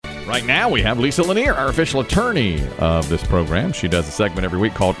Right now, we have Lisa Lanier, our official attorney of this program. She does a segment every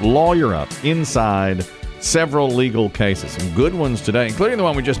week called Lawyer Up, inside several legal cases. Some good ones today, including the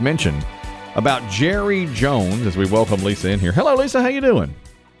one we just mentioned about Jerry Jones, as we welcome Lisa in here. Hello, Lisa. How you doing?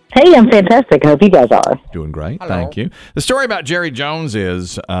 Hey, I'm fantastic. I hope you guys are. Doing great. Hello. Thank you. The story about Jerry Jones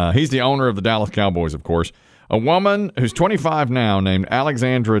is he's the owner of the Dallas Cowboys, of course. A woman who's 25 now named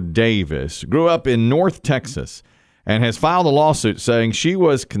Alexandra Davis grew up in North Texas and has filed a lawsuit saying she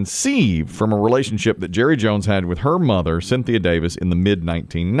was conceived from a relationship that Jerry Jones had with her mother, Cynthia Davis, in the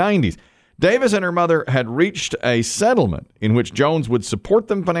mid-1990s. Davis and her mother had reached a settlement in which Jones would support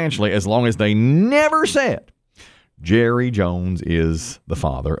them financially as long as they never said Jerry Jones is the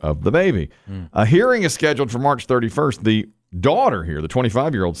father of the baby. A hearing is scheduled for March 31st. The daughter here, the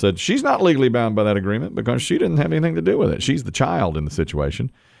 25-year-old, said she's not legally bound by that agreement because she didn't have anything to do with it. She's the child in the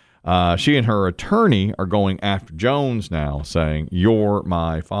situation. She and her attorney are going after Jones now, saying, "You're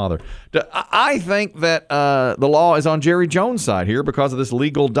my father." I think that the law is on Jerry Jones' side here because of this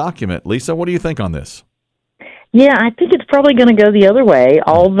legal document. Lisa, what do you think on this? Yeah, I think it's probably going to go the other way,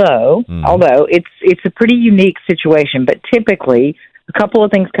 although it's a pretty unique situation. But typically, a couple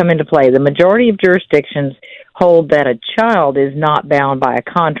of things come into play. The majority of jurisdictions hold that a child is not bound by a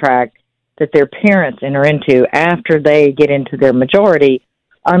contract that their parents enter into after they get into their majority,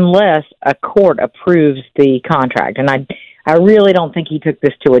 unless a court approves the contract. And I really don't think he took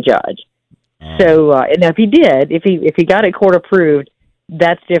this to a judge. So, and if he did, if he got it court approved,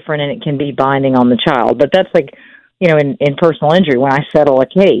 that's different and it can be binding on the child. But that's like, in personal injury, when I settle a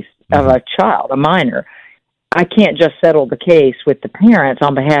case of a child, a minor, I can't just settle the case with the parents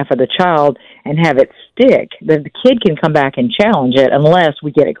on behalf of the child and have it stick. The kid can come back and challenge it unless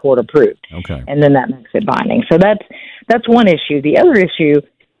we get it court approved. Okay. And then that makes it binding. So that's one issue. The other issue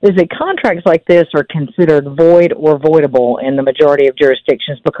is that contracts like this are considered void or voidable in the majority of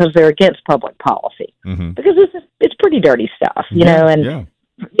jurisdictions because they're against public policy. Because it's pretty dirty stuff, know, and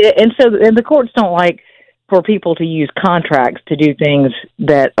so the courts don't like for people to use contracts to do things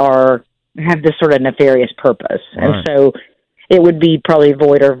that have this sort of nefarious purpose. Right. And so it would be probably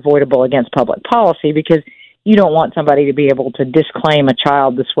void or voidable against public policy because you don't want somebody to be able to disclaim a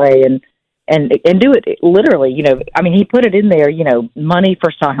child this way and do it literally, he put it in there, money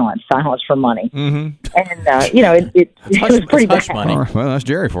for silence for money. And, it was pretty bad. Money. Well, that's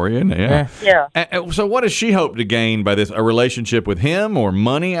Jerry for you, isn't it? Yeah. So what does she hope to gain by this? A relationship with him or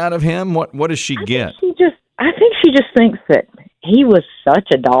money out of him? What does she get? I think she just thinks that he was such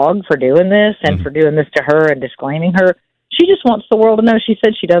a dog for doing this and for doing this to her and disclaiming her. She just wants the world to know. She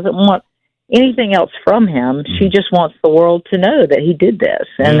said she doesn't want anything else from him. She just wants the world to know that he did this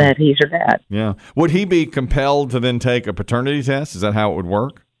and that he's her dad. Yeah. Would he be compelled to then take a paternity test? Is that how it would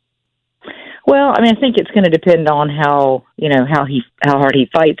work? Well, I think it's going to depend on how hard he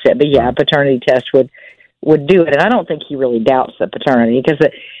fights it. But yeah, a paternity test would do it. And I don't think he really doubts the paternity because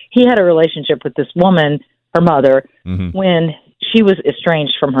he had a relationship with this woman, her mother, when she was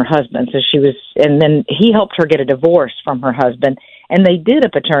estranged from her husband. And then he helped her get a divorce from her husband. And they did a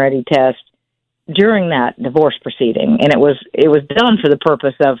paternity test during that divorce proceeding, and it was done for the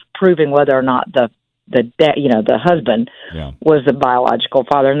purpose of proving whether or not the husband was the biological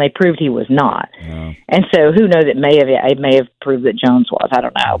father, and they proved he was not. And so who knows? It may have proved that Jones was. I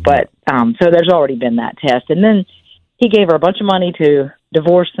don't know, but so there's already been that test, and then he gave her a bunch of money to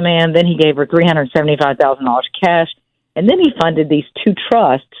divorce the man. Then he gave her $375,000 cash, and then he funded these two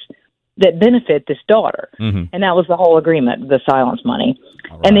trusts that benefit this daughter. And that was the whole agreement, the silence money.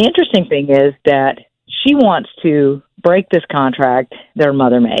 Right. And the interesting thing is that she wants to break this contract their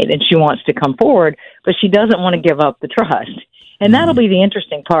mother made, and she wants to come forward, but she doesn't want to give up the trust. And that'll be the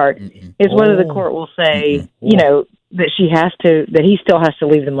interesting part, is whether the court will say, that he still has to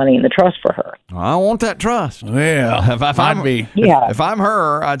leave the money in the trust for her. I want that trust. Yeah. If I'm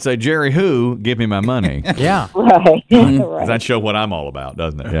her, I'd say, Jerry who, give me my money. Yeah. Right. Right. That show what I'm all about,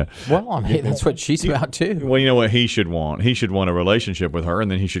 doesn't it? Yeah. Well, that's what she's about too. Well, you know what he should want? He should want a relationship with her,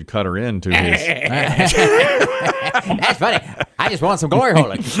 and then he should cut her into his... That's funny. I just want some glory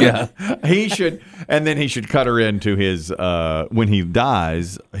hole. Yeah. He should cut her into his, when he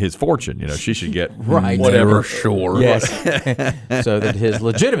dies, his fortune. She should get whatever. Sure. Yes. So that his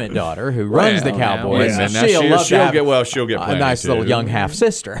legitimate daughter, who runs the Cowboys, she'll get plenty a nice little young half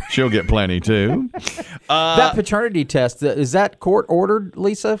sister. She'll get plenty too. That paternity test, is that court ordered,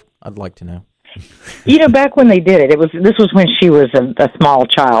 Lisa? I'd like to know. Back when they did it, this was when she was a small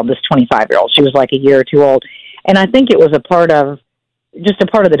child. This 25-year-old, she was like a year or two old, and I think it was a part of just a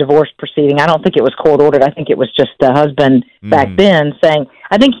part of the divorce proceeding. I don't think it was court-ordered. I think it was just the husband back then saying,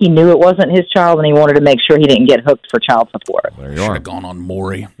 I think he knew it wasn't his child, and he wanted to make sure he didn't get hooked for child support. There you are. Should have gone on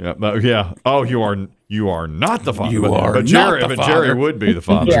Maury. Yeah. Oh, you are not the father. But Jerry would be the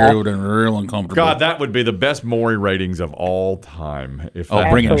father. Jerry would have been real uncomfortable. God, that would be the best Maury ratings of all time.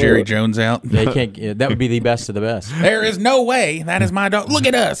 Bringing Jerry Jones out? That would be the best of the best. There is no way that is my dog. Look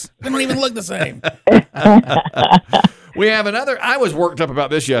at us. We don't even look the same. We have another. I was worked up about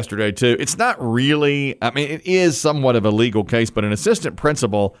this yesterday, too. It's not really, it is somewhat of a legal case, but an assistant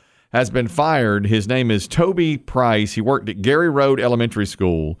principal has been fired. His name is Toby Price. He worked at Gary Road Elementary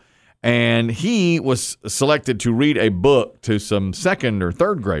School, and he was selected to read a book to some second or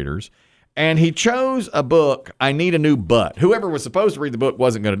third graders, and he chose a book, I Need a New Butt. Whoever was supposed to read the book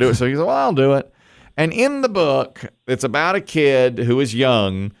wasn't going to do it, so he said, well, I'll do it. And in the book, it's about a kid who is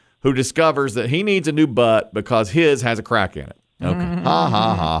young who discovers that he needs a new butt because his has a crack in it. Okay. Ha,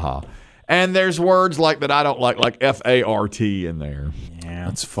 ha, ha, ha. And there's words like that I don't like F-A-R-T in there. Yeah,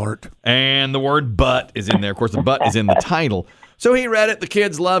 that's fart. And the word butt is in there. Of course, the butt is in the title. So he read it. The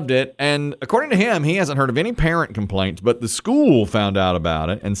kids loved it. And according to him, he hasn't heard of any parent complaints, but the school found out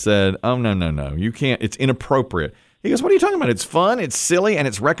about it and said, oh, no. You can't. It's inappropriate. He goes, what are you talking about? It's fun, it's silly, and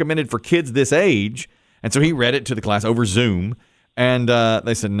it's recommended for kids this age. And so he read it to the class over Zoom. And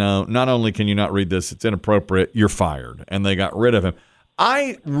they said, no, not only can you not read this, it's inappropriate, you're fired. And they got rid of him.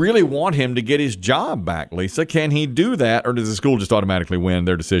 I really want him to get his job back, Lisa. Can he do that, or does the school just automatically win?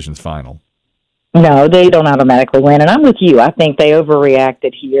 Their decision's final? No, they don't automatically win. And I'm with you. I think they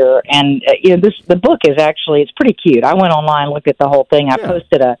overreacted here. And, the book is actually, it's pretty cute. I went online and looked at the whole thing. I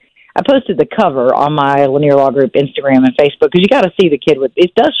posted the cover on my Lanier Law Group Instagram and Facebook because you got to see the kid with.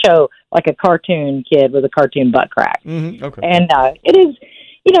 It does show like a cartoon kid with a cartoon butt crack, okay. And it is.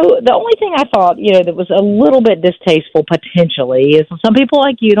 The only thing I thought that was a little bit distasteful potentially is some people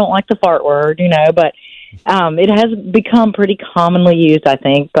like you don't like the fart word, but it has become pretty commonly used, I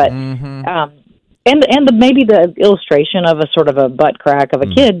think. But maybe the illustration of a sort of a butt crack of a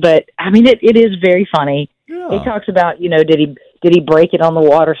kid, but it is very funny. Yeah. He talks about did he break it on the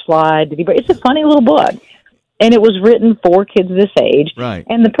water slide? It's a funny little book. And it was written for kids this age. Right.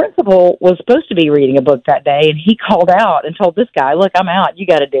 And the principal was supposed to be reading a book that day, and he called out and told this guy, look, I'm out. You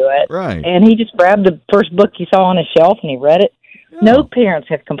got to do it. Right. And he just grabbed the first book he saw on his shelf, and he read it. Yeah. No parents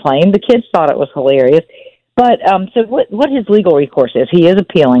have complained. The kids thought it was hilarious. But so what his legal recourse is, he is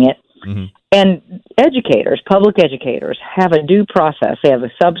appealing it. Mm-hmm. And public educators, have a due process. They have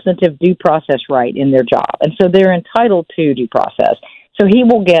a substantive due process right in their job. And so they're entitled to due process. So he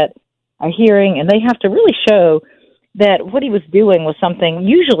will get a hearing, and they have to really show that what he was doing was something.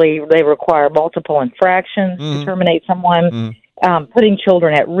 Usually they require multiple infractions to terminate someone, putting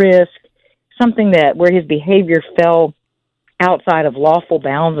children at risk, something where his behavior fell outside of lawful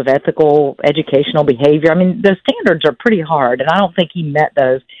bounds of ethical educational behavior. The standards are pretty hard, and I don't think he met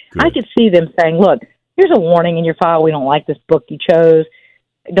those. Good. I could see them saying, look, here's a warning in your file. We don't like this book you chose.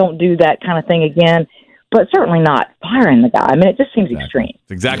 Don't do that kind of thing again. But certainly not firing the guy. It just seems extreme.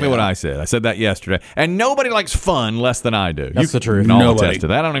 It's exactly what I said. I said that yesterday. And nobody likes fun less than I do. That's the truth. Nobody attest to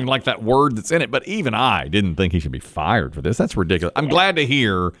that. I don't even like that word that's in it. But even I didn't think he should be fired for this. That's ridiculous. I'm glad to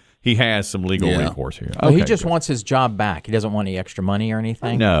hear he has some legal recourse here. Well, he just wants his job back. He doesn't want any extra money or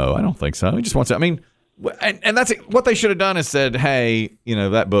anything. No, I don't think so. He just wants it. And that's it. What they should have done is said, hey,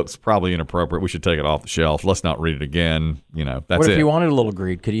 that book's probably inappropriate. We should take it off the shelf. Let's not read it again. That's what if it. he wanted a little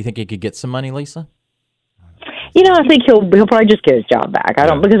greed? Could you think he could get some money, Lisa? I think he'll probably just get his job back.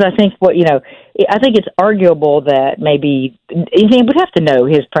 Because I think I think it's arguable that maybe he would have to know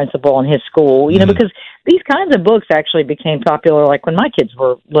his principal and his school, because these kinds of books actually became popular. Like when my kids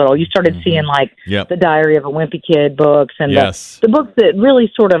were little, you started seeing the Diary of a Wimpy Kid books and the books that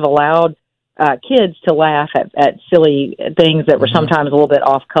really sort of allowed kids to laugh at silly things that were sometimes a little bit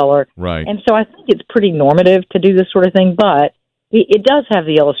off color. Right. And so I think it's pretty normative to do this sort of thing, but it does have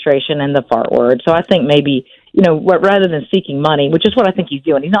the illustration and the fart word. So I think maybe, rather than seeking money, which is what I think he's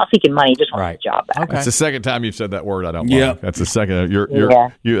doing, he's not seeking money, he just wants his job back. Okay. That's the second time you've said that word I don't like. That's the second.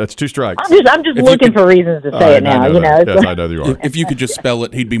 That's 2 strikes. I'm just looking for reasons to say it now. Yes, I know you are. If you could just spell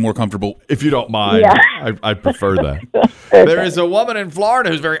it, he'd be more comfortable. If you don't mind, I prefer that. Okay. There is a woman in Florida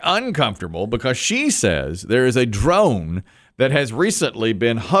who's very uncomfortable because she says there is a drone that has recently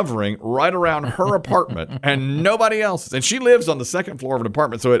been hovering right around her apartment and nobody else's. And she lives on the second floor of an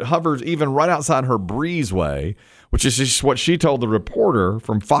apartment, so it hovers even right outside her breezeway, which is just what she told the reporter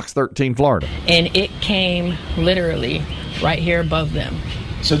from Fox 13 Florida. And it came literally right here above them.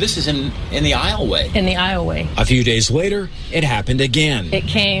 So this is in the aisleway? In the aisleway. A few days later, it happened again. It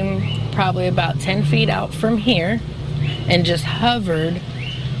came probably about 10 feet out from here, and just hovered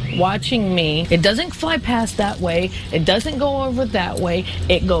watching me. It doesn't fly past that way. It doesn't go over that way.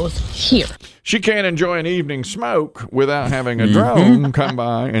 It goes here. She can't enjoy an evening smoke without having a drone come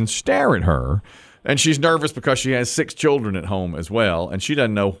by and stare at her. And she's nervous because she has 6 children at home as well, and she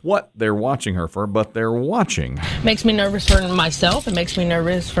doesn't know what they're watching her for, but they're watching. Makes me nervous for myself. It makes me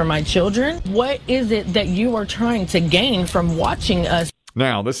nervous for my children. What is it that you are trying to gain from watching us?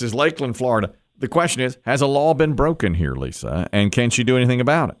 Now, this is Lakeland, Florida. The question is, has a law been broken here, Lisa, and can she do anything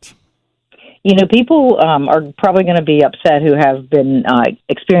about it? You know, people are probably going to be upset who have been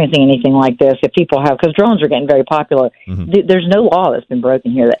experiencing anything like this. If people have, because drones are getting very popular, there's no law that's been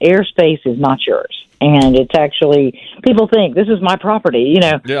broken here. The airspace is not yours. And it's actually, people think, this is my property, you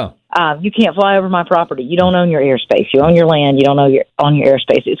know. Yeah. You can't fly over my property. You don't own your airspace. You own your land. You don't own your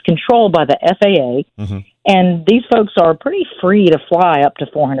airspace. It's controlled by the FAA. And these folks are pretty free to fly up to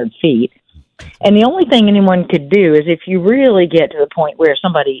 400 feet. And the only thing anyone could do is if you really get to the point where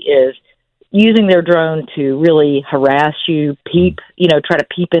somebody is using their drone to really harass you, try to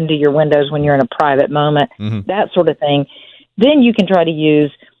peep into your windows when you're in a private moment, that sort of thing, then you can try to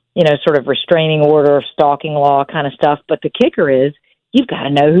use, sort of restraining order, stalking law kind of stuff. But the kicker is you've got to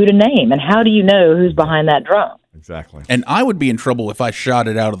know who to name. And how do you know who's behind that drone? Exactly. And I would be in trouble if I shot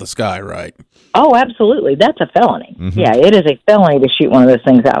it out of the sky, right? Oh, absolutely. That's a felony. Yeah, it is a felony to shoot one of those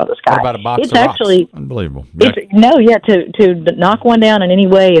things out of the sky. What about a box it's of actually rocks? Unbelievable. To knock one down in any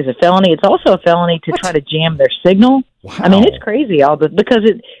way is a felony. It's also a felony to try to jam their signal. Wow. I mean, it's crazy because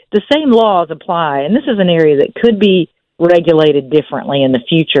the same laws apply, and this is an area that could be regulated differently in the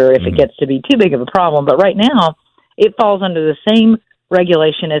future if it gets to be too big of a problem. But right now, it falls under the same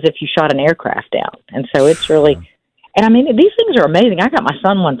regulation as if you shot an aircraft down, and so it's really. And I mean, these things are amazing. I got my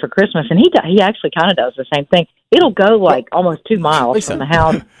son one for Christmas, and he actually kind of does the same thing. It'll go like almost 2 miles from the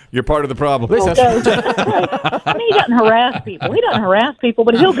house. You're part of the problem. I mean, he doesn't harass people.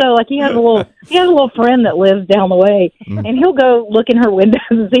 But he'll go like he has a little friend that lives down the way, and he'll go look in her windows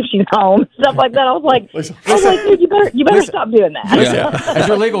and see if she's home, stuff like that. I was like, dude, you better stop doing that. Yeah. As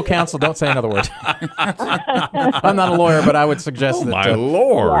your legal counsel, don't say another word. I'm not a lawyer, but I would suggest that. My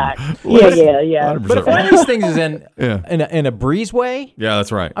Lord. Yeah. But if one of these things is in a breezeway, yeah,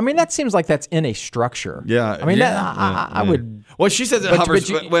 that's right. I mean, that seems like that's in a structure. Yeah, I mean, I would. Well, she says it hovers.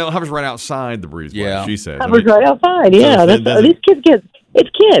 It hovers right outside the breezeway. Yeah, she says hovers right outside. Yeah, these kids get. It's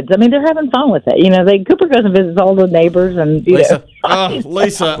kids. I mean, they're having fun with it. Cooper goes and visits all the neighbors and Lisa.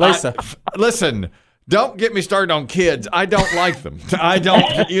 Lisa, listen. Don't get me started on kids. I don't like them. I don't,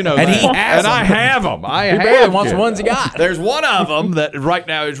 and I have them. He barely wants the ones he got. There's one of them that right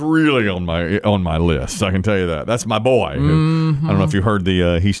now is really on my list. I can tell you that. That's my boy. I don't know if you heard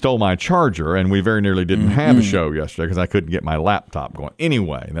he stole my charger, and we very nearly didn't have a show yesterday because I couldn't get my laptop going.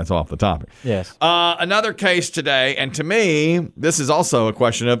 Anyway, that's off the topic. Yes. Another case today, and to me, this is also a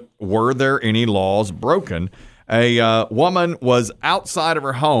question of were there any laws broken? A woman was outside of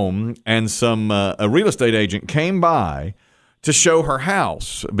her home, and a real estate agent came by to show her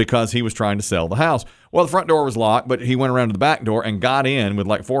house because he was trying to sell the house. Well, the front door was locked, but he went around to the back door and got in with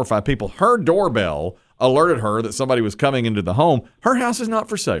like 4 or 5 people. Her doorbell alerted her that somebody was coming into the home. Her house is not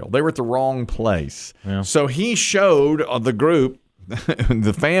for sale. They were at the wrong place. Yeah. So he showed the group,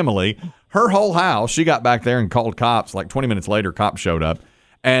 the family, her whole house. She got back there and called cops. Like 20 minutes later, cops showed up.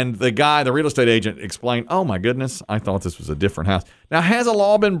 And the real estate agent explained, oh, my goodness, I thought this was a different house. Now, has a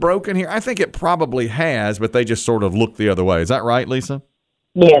law been broken here? I think it probably has, but they just sort of looked the other way. Is that right, Lisa?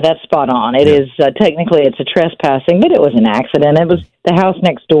 Yeah, that's spot on. It is technically it's a trespassing, but it was an accident. It was the house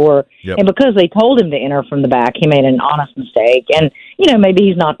next door. Yep. And because they told him to enter from the back, he made an honest mistake. And, maybe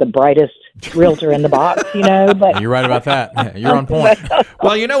he's not the brightest realtor in the box, but you're right about that. You're on point.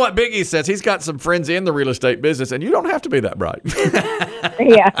 Well, you know what Biggie says? He's got some friends in the real estate business, and you don't have to be that bright.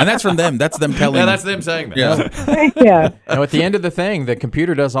 Yeah. And that's from them. That's them telling. Yeah, that's them saying that. Yeah. Now, at the end of the thing, the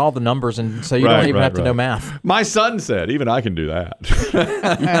computer does all the numbers, and so you don't even have to know math. My son said, even I can do that.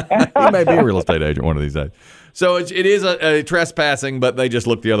 He may be a real estate agent one of these days. So it is a trespassing, but they just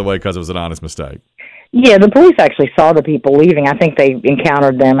looked the other way because it was an honest mistake. Yeah, the police actually saw the people leaving. I think they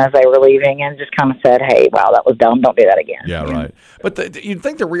encountered them as they were leaving and just kind of said, hey, wow, that was dumb. Don't do that again. Yeah, right. But you'd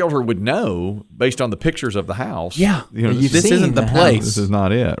think the realtor would know based on the pictures of the house. Yeah. This isn't the place. This is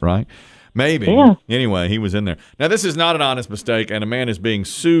not it, right? Maybe. Yeah. Anyway, he was in there. Now, this is not an honest mistake, and a man is being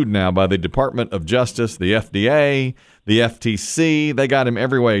sued now by the Department of Justice, the FDA, the FTC. They got him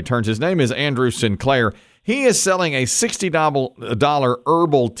every way he turns. His name is Andrew Sinclair. He is selling a $60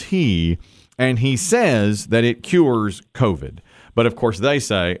 herbal tea, and he says that it cures COVID. But, of course, they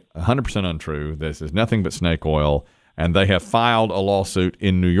say 100% untrue. This is nothing but snake oil, and they have filed a lawsuit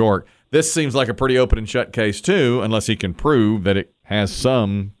in New York. This seems like a pretty open and shut case, too, unless he can prove that it has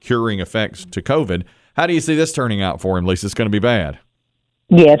some curing effects to COVID. How do you see this turning out for him, Lisa? It's going to be bad.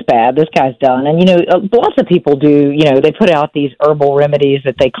 Yeah, it's bad. This guy's done. And, lots of people do, they put out these herbal remedies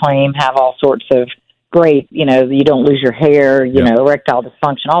that they claim have all sorts of great, you don't lose your hair, erectile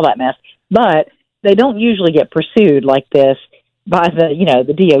dysfunction, all that mess. But they don't usually get pursued like this by the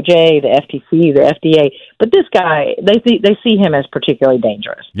DOJ, the FTC, the FDA. But this guy, they see him as particularly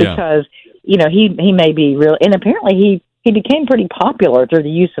dangerous because, he may be real. And apparently he became pretty popular through the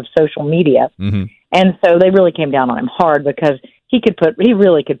use of social media. Mm-hmm. And so they really came down on him hard because he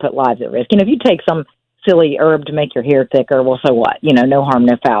really could put lives at risk. If you take some silly herb to make your hair thicker, well, so what? No harm,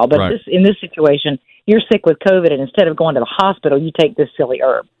 no foul. But right. in this situation, you're sick with COVID, and instead of going to the hospital, you take this silly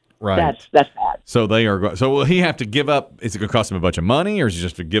herb. Right. That's bad. So will he have to give up? Is it going to cost him a bunch of money, or is he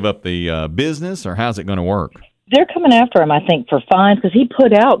just to give up the business, or how's it going to work? They're coming after him, I think, for fines because he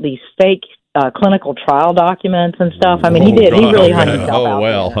put out these fake clinical trial documents and stuff. I mean, he did. He really hung himself out. Oh,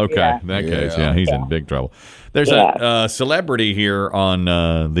 well, there. okay. Yeah. In that case, he's in big trouble. There's a celebrity here on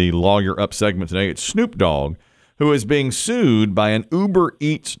the Lawyer Up segment today. It's Snoop Dogg, who is being sued by an Uber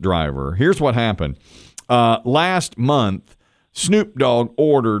Eats driver. Here's what happened. Last month, Snoop Dogg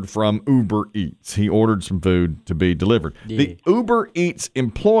ordered from Uber Eats. He ordered some food to be delivered. Yeah. The Uber Eats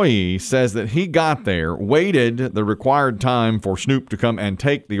employee says that he got there, waited the required time for Snoop to come and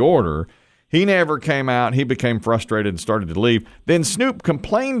take the order. He never came out. He became frustrated and started to leave. Then Snoop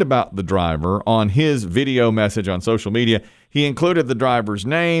complained about the driver on his video message on social media. He included the driver's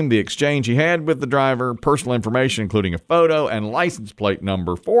name, the exchange he had with the driver, personal information, including a photo and license plate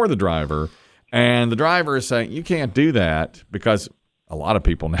number for the driver. And the driver is saying, you can't do that because a lot of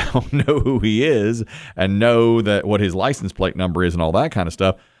people now know who he is and know that what his license plate number is and all that kind of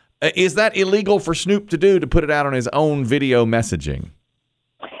stuff. Is that illegal for Snoop to do, to put it out on his own video messaging?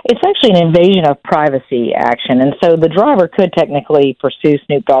 It's actually an invasion of privacy action, and so the driver could technically pursue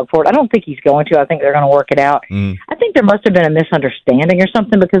Snoop Dogg for it. I don't think he's going to. I think they're going to work it out. I think there must have been a misunderstanding or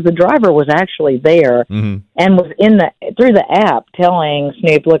something because the driver was actually there and was through the app telling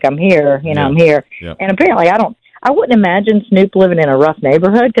Snoop, "Look, I'm here. I'm here." Yep. And apparently, I wouldn't imagine Snoop living in a rough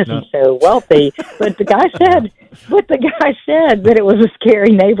neighborhood because he's so wealthy. But the guy said that it was a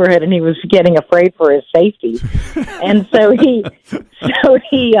scary neighborhood and he was getting afraid for his safety. And so he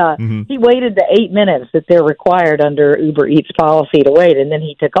waited the 8 minutes that they're required under Uber Eats policy to wait, and then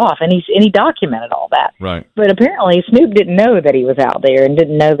he took off and he documented all that. Right. But apparently Snoop didn't know that he was out there and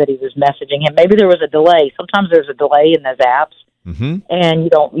didn't know that he was messaging him. Maybe there was a delay. Sometimes there's a delay in those apps, and you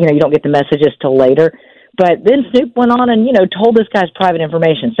don't get the messages till later. But then Snoop went on and, told this guy's private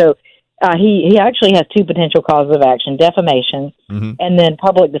information. So he actually has two potential causes of action, defamation and then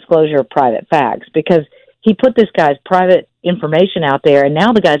public disclosure of private facts, because he put this guy's private information out there, and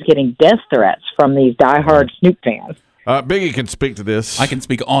now the guy's getting death threats from these diehard Snoop fans. Biggie can speak to this. I can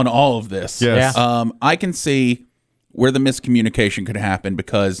speak on all of this. Yes. I can see where the miscommunication could happen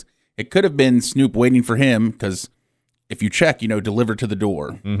because it could have been Snoop waiting for him because if you check, deliver to the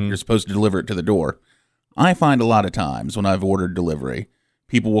door. You're supposed to deliver it to the door. I find a lot of times when I've ordered delivery,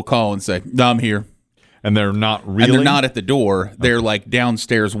 people will call and say, "No, I'm here." And they're not really? And they're not at the door. They're like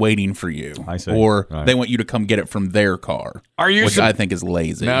downstairs waiting for you. I see. Or they want you to come get it from their car. Which I think is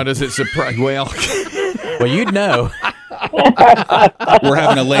lazy. Now, does it surprise? Well, you'd know. We're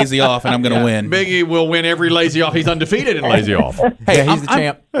having a lazy off, and I'm going to win. Biggie will win every lazy off. He's undefeated in lazy off. Hey, he's the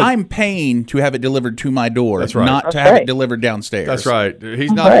champ. I'm paying to have it delivered to my door, That's right. not to have it delivered downstairs. That's right.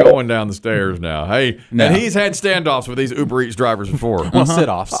 He's not going down the stairs now. Hey, and he's had standoffs with these Uber Eats drivers before.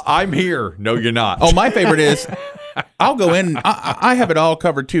 Sit-offs. I'm here. No, you're not. Oh, my favorite is I'll go in. I have it all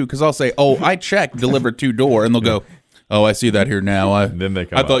covered, too, because I'll say, I checked delivered to door, and they'll go, "Oh, I see that here now." Then they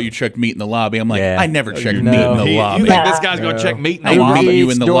come I thought you checked meat in the lobby. I'm like, I never checked meat in the lobby. You think this guy's going to check meat in the Uber lobby? You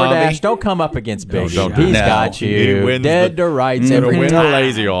in the lobby? Don't come up against Biggie. Don't He's got you. He Dead to rights every win time. a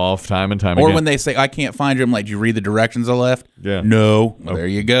lazy off time and time again. Or when they say, "I can't find you," I'm like, "Did you read the directions I left?" Yeah. No. Well, there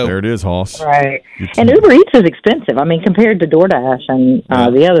you go. There it is, Hoss. Right. And Uber Eats is expensive. I mean, compared to DoorDash and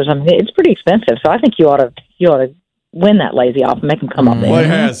the others, I mean, it's pretty expensive. So I think you ought to win that lazy off and make him come up there. Well, he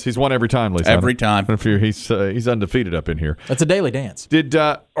has. He's won every time, Lisa. Every time. He's undefeated up in here. That's a daily dance.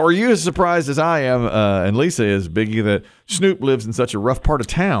 Are you as surprised as I am, and Lisa is, Biggie, that Snoop lives in such a rough part of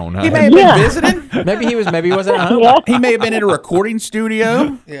town? He may have been visiting. Maybe he wasn't at home. Yeah. He may have been in a recording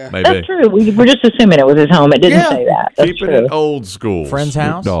studio. Yeah. Maybe. That's true. We're just assuming it was his home. It didn't say that. That's Keeping true. it old school. Friend's Snoop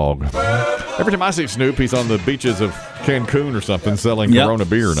house? Dogg. Every time I see Snoop, he's on the beaches of Cancun or something selling Corona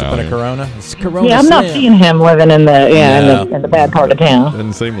beer now. Sipping a Corona. It's Corona. Yeah, I'm not seeing him living in the bad part of town.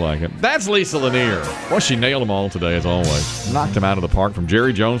 Doesn't seem like it. That's Lisa Lanier. Well, she nailed them all today, as always. Knocked him out of the park from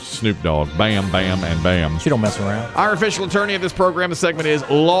Jerry Jones. Jones to Snoop Dogg. Bam, bam, and bam. She don't mess around. Our official attorney of this program, the segment is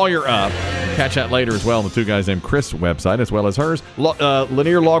Lawyer Up. Catch that later as well on the Two Guys Named Chris website, as well as hers.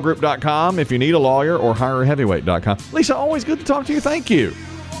 LanierLawGroup.com if you need a lawyer, or HireAHeavyweight.com. Lisa, always good to talk to you. Thank you.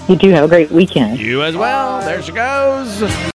 You do have a great weekend. You as well. There she goes.